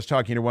everything. I was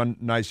talking to one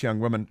nice young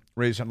woman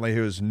recently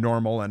who's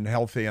normal and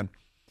healthy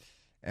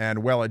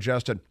and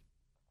well-adjusted.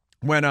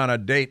 Went on a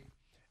date,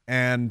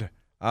 and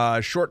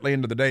shortly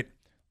into the date,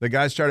 the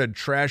guy started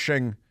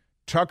trashing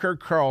Tucker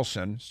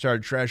Carlson,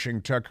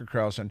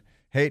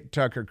 hate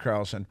Tucker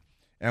Carlson.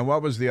 And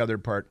what was the other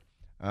part?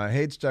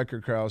 Hates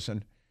Tucker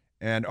Carlson.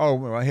 And,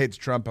 hates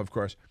Trump, of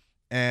course.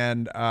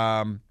 And,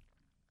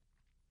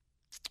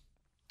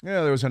 there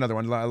was another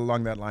one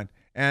along that line.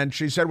 And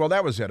she said, well,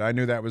 that was it. I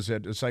knew that was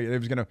it. It's like it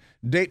was going to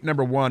date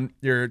number one.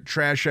 You're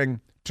trashing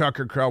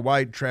Tucker Carlson.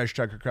 Why trash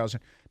Tucker Carlson?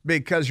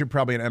 Because you're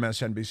probably an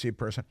MSNBC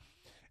person.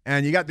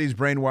 And you got these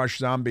brainwashed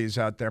zombies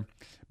out there.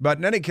 But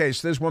in any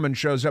case, this woman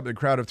shows up at a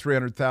crowd of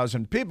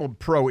 300,000 people,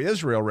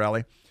 pro-Israel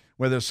rally,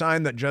 with a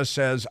sign that just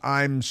says,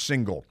 I'm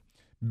single,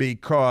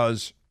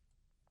 because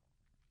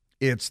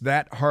it's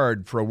that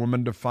hard for a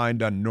woman to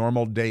find a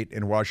normal date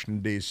in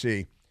Washington,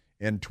 D.C.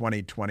 in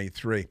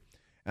 2023.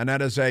 And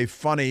that is a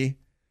funny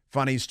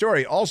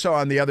story. Also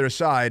on the other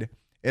side,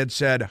 it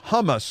said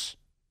hummus,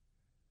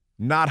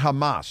 not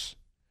Hamas.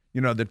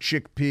 You know, the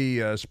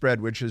chickpea spread,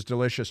 which is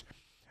delicious.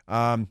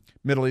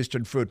 Middle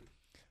Eastern food.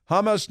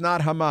 Hummus,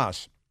 not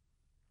Hamas.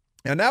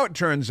 And now it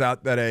turns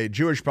out that a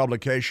Jewish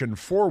publication,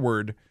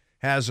 Forward,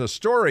 has a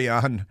story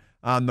on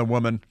the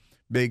woman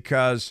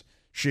because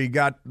she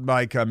got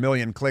like 1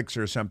 million clicks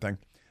or something.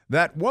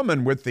 That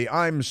woman with the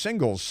I'm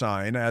single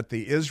sign at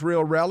the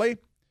Israel rally,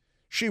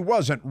 she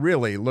wasn't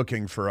really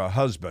looking for a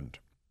husband.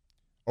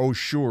 Oh,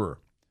 sure.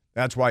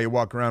 That's why you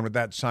walk around with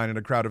that sign in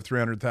a crowd of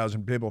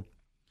 300,000 people.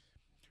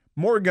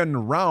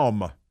 Morgan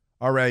Raum,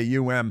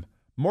 R-A-U-M,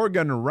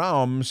 Morgan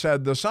Raum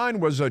said the sign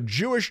was a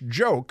Jewish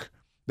joke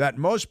that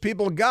most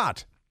people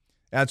got.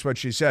 That's what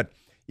she said.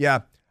 Yeah,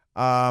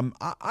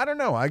 I don't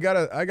know. I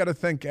gotta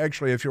think,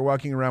 actually, if you're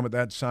walking around with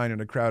that sign in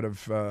a crowd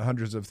of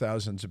hundreds of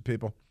thousands of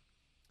people.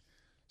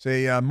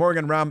 See,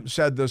 Morgan Raum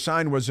said the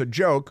sign was a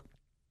joke.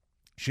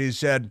 She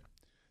said,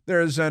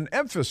 there's an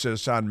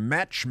emphasis on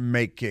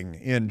matchmaking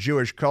in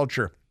Jewish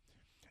culture.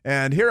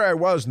 And here I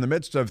was in the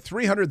midst of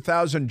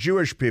 300,000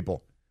 Jewish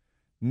people.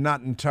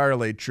 Not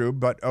entirely true,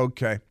 but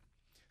okay.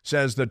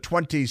 Says the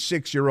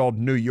 26-year-old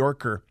New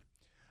Yorker.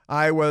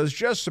 It was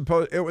just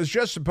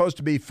supposed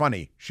to be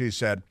funny, she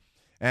said.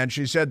 And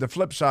she said the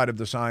flip side of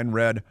the sign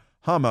read,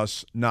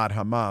 hummus, not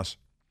Hamas.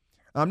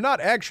 I'm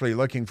not actually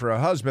looking for a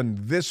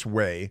husband this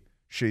way,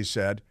 she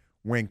said.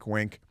 Wink,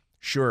 wink.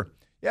 Sure.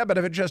 Yeah, but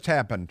if it just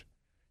happened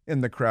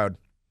in the crowd,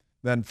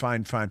 then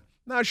fine.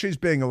 Now she's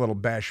being a little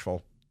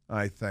bashful,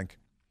 I think.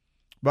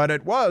 But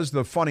it was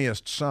the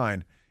funniest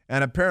sign.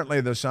 And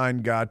apparently the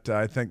sign got,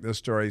 I think the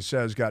story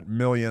says, got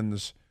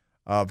millions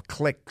of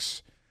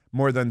clicks.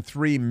 More than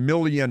 3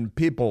 million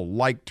people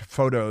liked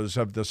photos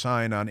of the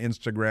sign on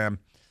Instagram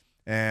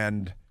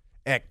and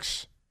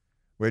X,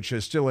 which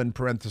is still in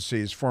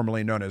parentheses,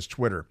 formerly known as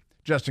Twitter,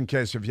 just in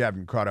case if you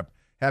haven't caught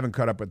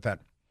up with that.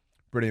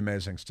 Pretty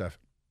amazing stuff.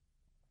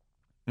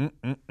 All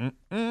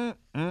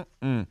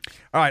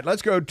right,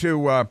 let's go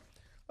to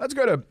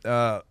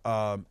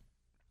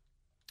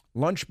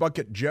Lunch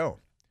Bucket Joe,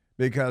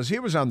 because he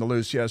was on the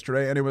loose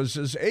yesterday, and it was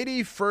his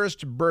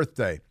 81st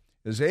birthday.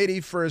 His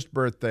 81st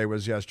birthday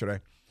was yesterday.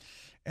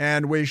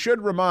 And we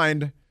should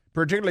remind,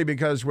 particularly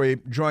because we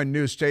join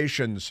new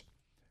stations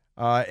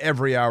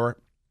every hour,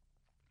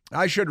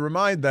 I should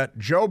remind that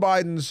Joe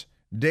Biden's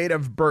date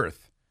of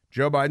birth,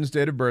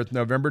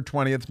 November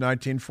 20th,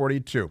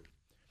 1942,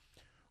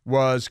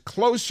 was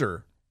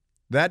closer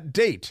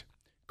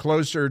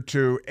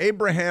to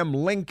Abraham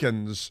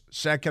Lincoln's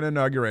second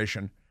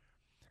inauguration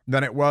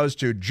than it was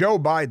to Joe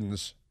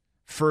Biden's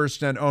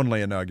first and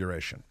only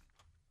inauguration.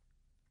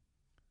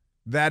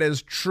 That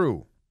is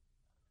true.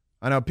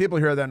 I know people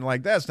hear that and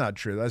like, that's not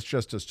true. That's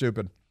just as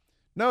stupid.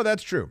 No,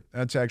 that's true.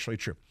 That's actually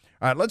true.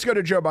 All right, let's go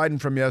to Joe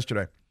Biden from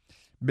yesterday,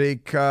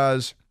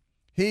 because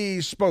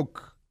he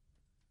spoke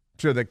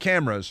to the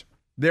cameras.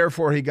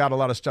 Therefore, he got a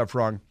lot of stuff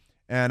wrong,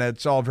 and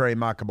it's all very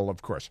mockable,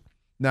 of course.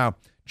 Now,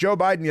 Joe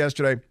Biden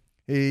yesterday,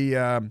 he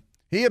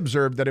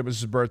observed that it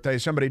was his birthday.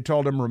 Somebody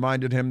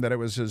reminded him that it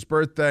was his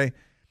birthday.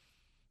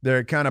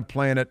 They're kind of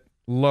playing it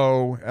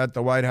low at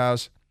the White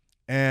House.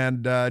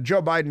 And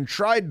Joe Biden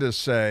tried to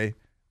say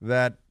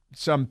that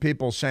some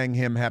people sang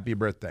him happy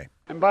birthday.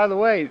 And by the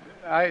way,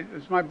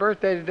 it's my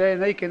birthday today,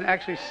 and they can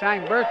actually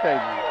sing birthday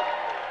music.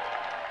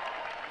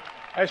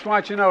 I just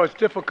want you to know it's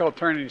difficult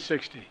turning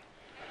 60.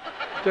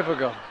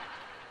 Difficult.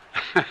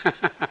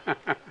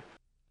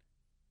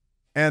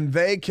 And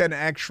they can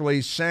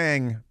actually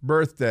sing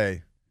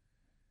birthday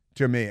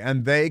to me.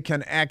 And they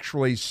can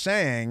actually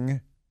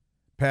sing,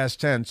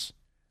 past tense,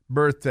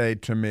 birthday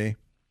to me.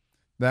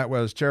 That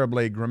was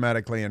terribly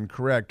grammatically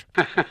incorrect.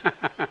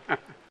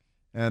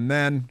 And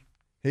then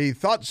he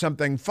thought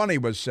something funny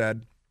was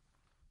said,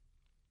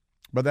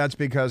 but that's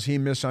because he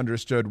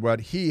misunderstood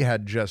what he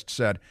had just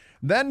said.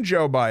 Then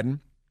Joe Biden,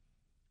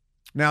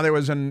 now there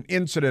was an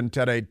incident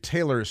at a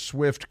Taylor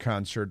Swift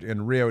concert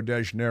in Rio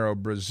de Janeiro,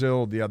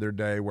 Brazil the other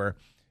day, where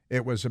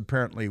it was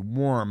apparently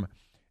warm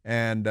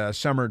and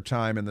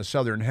summertime in the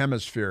southern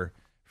hemisphere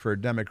for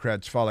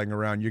Democrats falling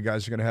around. You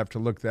guys are going to have to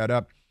look that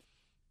up.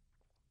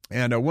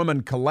 And a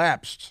woman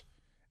collapsed,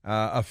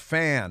 a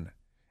fan,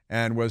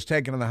 and was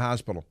taken to the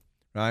hospital,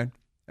 right?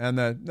 And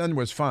then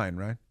was fine,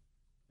 right?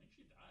 I think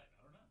she died.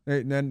 I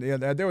don't know.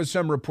 And then there was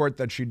some report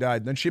that she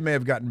died. Then she may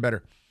have gotten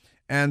better.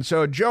 And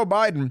so Joe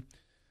Biden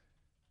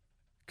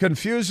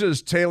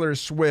confuses Taylor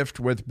Swift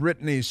with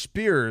Britney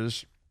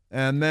Spears,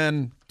 and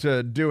then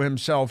to do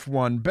himself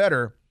one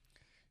better,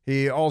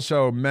 he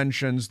also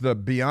mentions the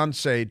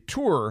Beyonce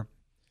tour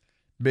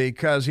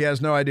because he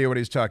has no idea what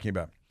he's talking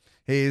about.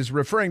 He's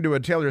referring to a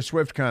Taylor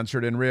Swift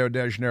concert in Rio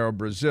de Janeiro,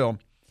 Brazil,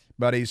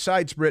 but he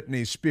cites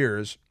Britney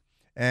Spears,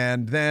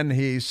 and then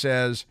he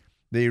says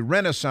the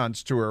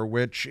Renaissance Tour,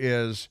 which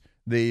is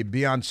the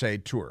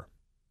Beyonce tour,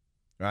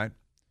 right?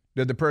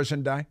 Did the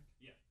person die?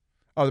 Yeah.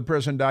 Oh, the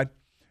person died?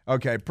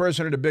 Okay,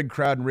 person in a big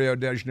crowd in Rio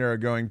de Janeiro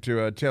going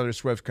to a Taylor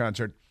Swift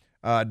concert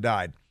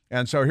died.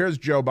 And so here's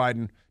Joe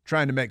Biden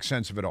trying to make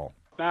sense of it all.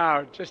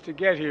 Now, just to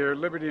get here,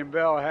 Liberty and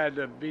Bell had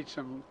to beat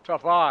some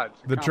tough odds.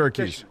 The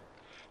turkeys.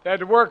 They had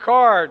to work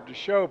hard to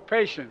show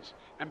patience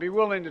and be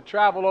willing to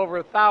travel over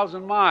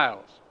 1,000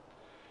 miles.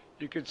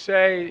 You could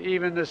say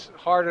even this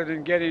harder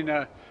than getting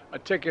a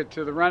ticket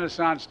to the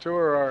Renaissance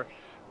Tour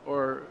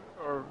or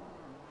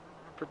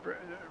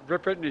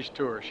Britney's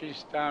tour.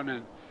 She's down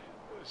in,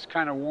 it's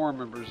kind of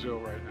warm in Brazil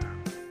right now.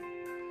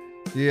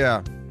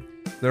 Yeah.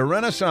 The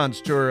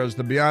Renaissance Tour is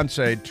the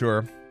Beyonce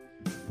tour.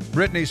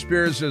 Britney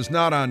Spears is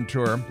not on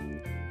tour,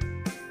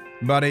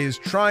 but he's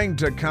trying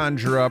to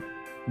conjure up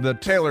the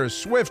Taylor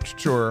Swift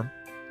tour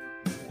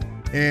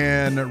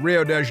in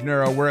Rio de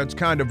Janeiro, where it's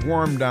kind of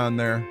warm down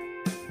there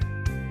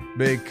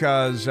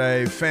because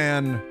a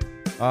fan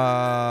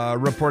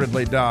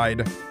reportedly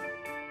died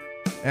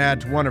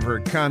at one of her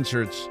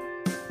concerts.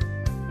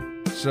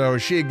 So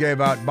she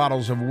gave out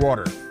bottles of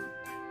water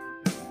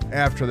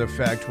after the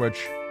fact,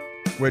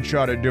 which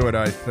ought to do it,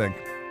 I think.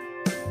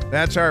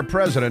 That's our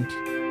president.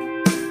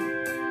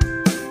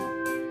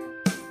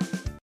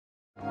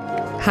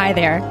 Hi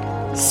there.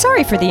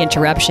 Sorry for the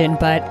interruption,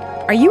 but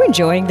are you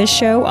enjoying this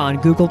show on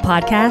Google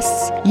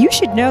Podcasts? You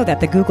should know that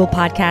the Google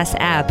Podcasts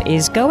app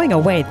is going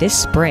away this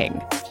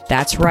spring.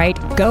 That's right,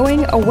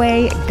 going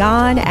away,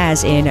 gone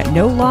as in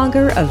no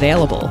longer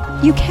available.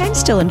 You can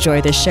still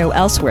enjoy this show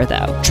elsewhere,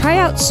 though. Try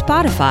out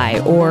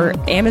Spotify or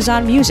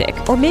Amazon Music,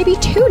 or maybe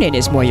TuneIn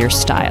is more your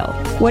style.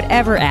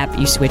 Whatever app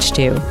you switch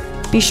to,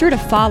 be sure to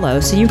follow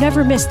so you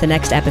never miss the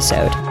next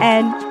episode.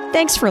 And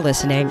thanks for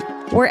listening,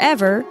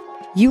 wherever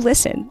you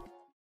listen.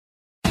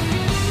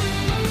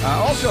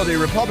 Also, the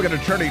Republican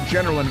Attorney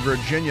General in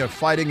Virginia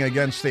fighting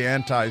against the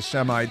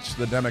anti-Semites,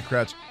 the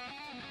Democrats.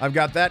 I've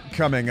got that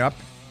coming up.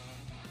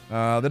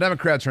 The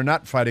Democrats are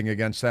not fighting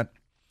against that.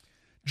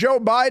 Joe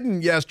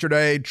Biden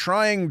yesterday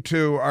trying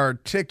to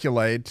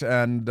articulate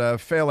and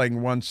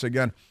failing once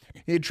again.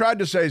 He tried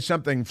to say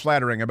something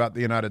flattering about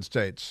the United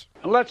States.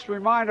 And let's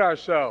remind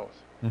ourselves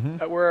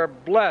that we're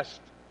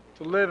blessed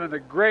to live in the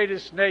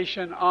greatest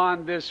nation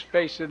on this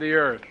face of the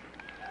earth.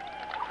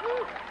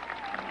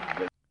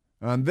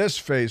 On this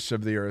face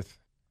of the earth,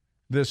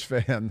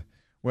 on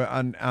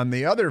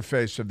the other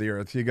face of the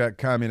earth, you got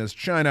communist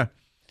China.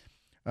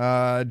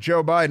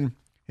 Joe Biden,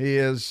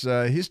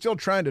 he's still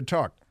trying to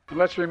talk.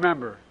 Let's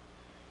remember,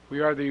 we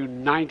are the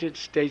United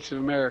States of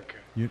America.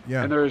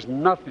 Yeah. And there is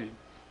nothing,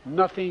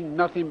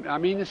 I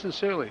mean this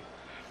sincerely,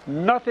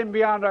 nothing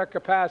beyond our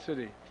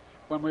capacity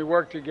when we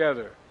work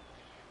together.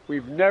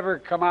 We've never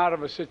come out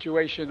of a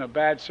situation, a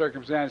bad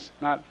circumstance,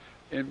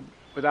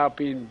 without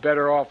being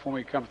better off when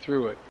we come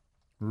through it.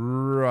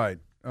 Right.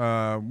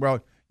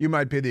 Well, you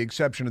might be the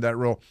exception to that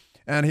rule.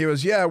 And he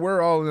was,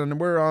 we're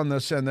on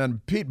this. And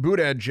then Pete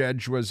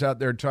Buttigieg was out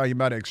there talking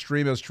about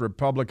extremist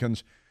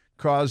Republicans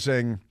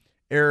causing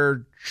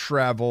air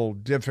travel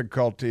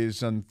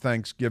difficulties on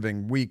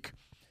Thanksgiving week,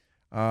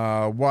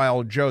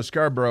 while Joe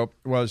Scarborough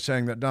was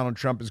saying that Donald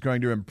Trump is going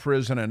to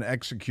imprison and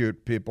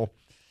execute people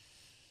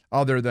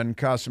other than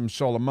Qasem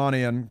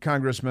Soleimani. And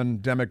Congressman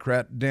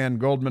Democrat Dan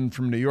Goldman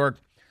from New York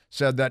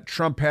said that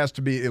Trump has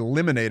to be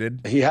eliminated.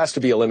 He has to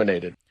be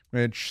eliminated.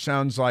 Which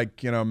sounds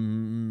like,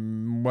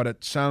 what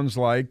it sounds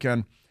like.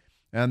 And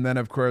then,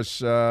 of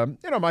course,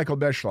 Michael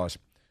Beschloss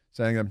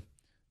saying that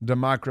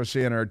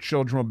democracy and our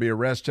children will be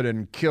arrested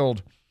and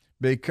killed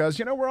because,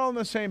 we're all on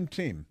the same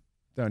team,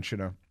 don't you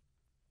know?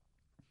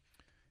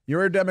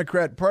 You're a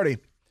Democrat party.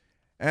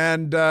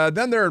 And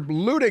then they're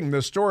looting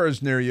the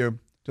stores near you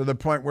to the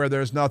point where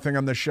there's nothing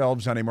on the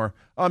shelves anymore.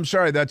 Oh, I'm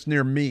sorry, that's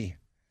near me.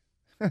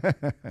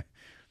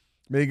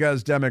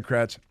 Because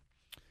Democrats.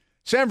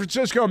 San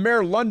Francisco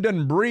Mayor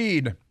London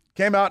Breed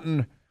came out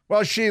and,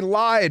 she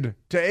lied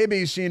to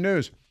ABC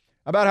News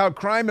about how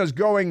crime is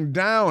going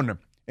down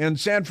in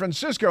San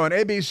Francisco, and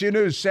ABC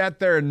News sat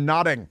there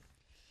nodding.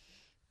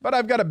 But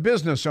I've got a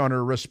business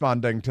owner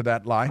responding to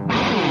that lie.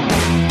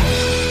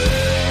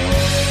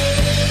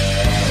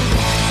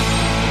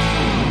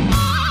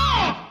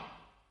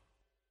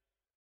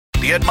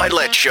 The Ed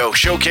Milet Show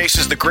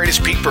showcases the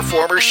greatest peak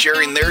performers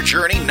sharing their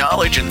journey,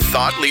 knowledge, and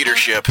thought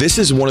leadership. This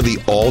is one of the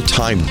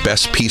all-time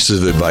best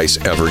pieces of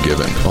advice ever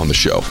given on the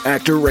show.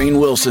 Actor Rainn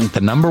Wilson. The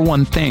number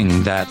one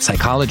thing that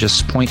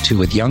psychologists point to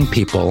with young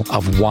people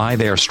of why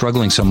they are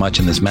struggling so much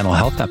in this mental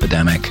health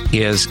epidemic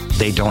is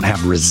they don't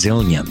have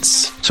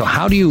resilience. So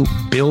how do you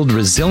build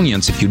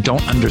resilience if you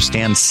don't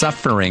understand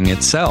suffering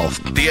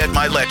itself? The Ed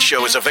Milet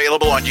Show is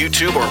available on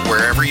YouTube or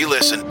wherever you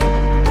listen.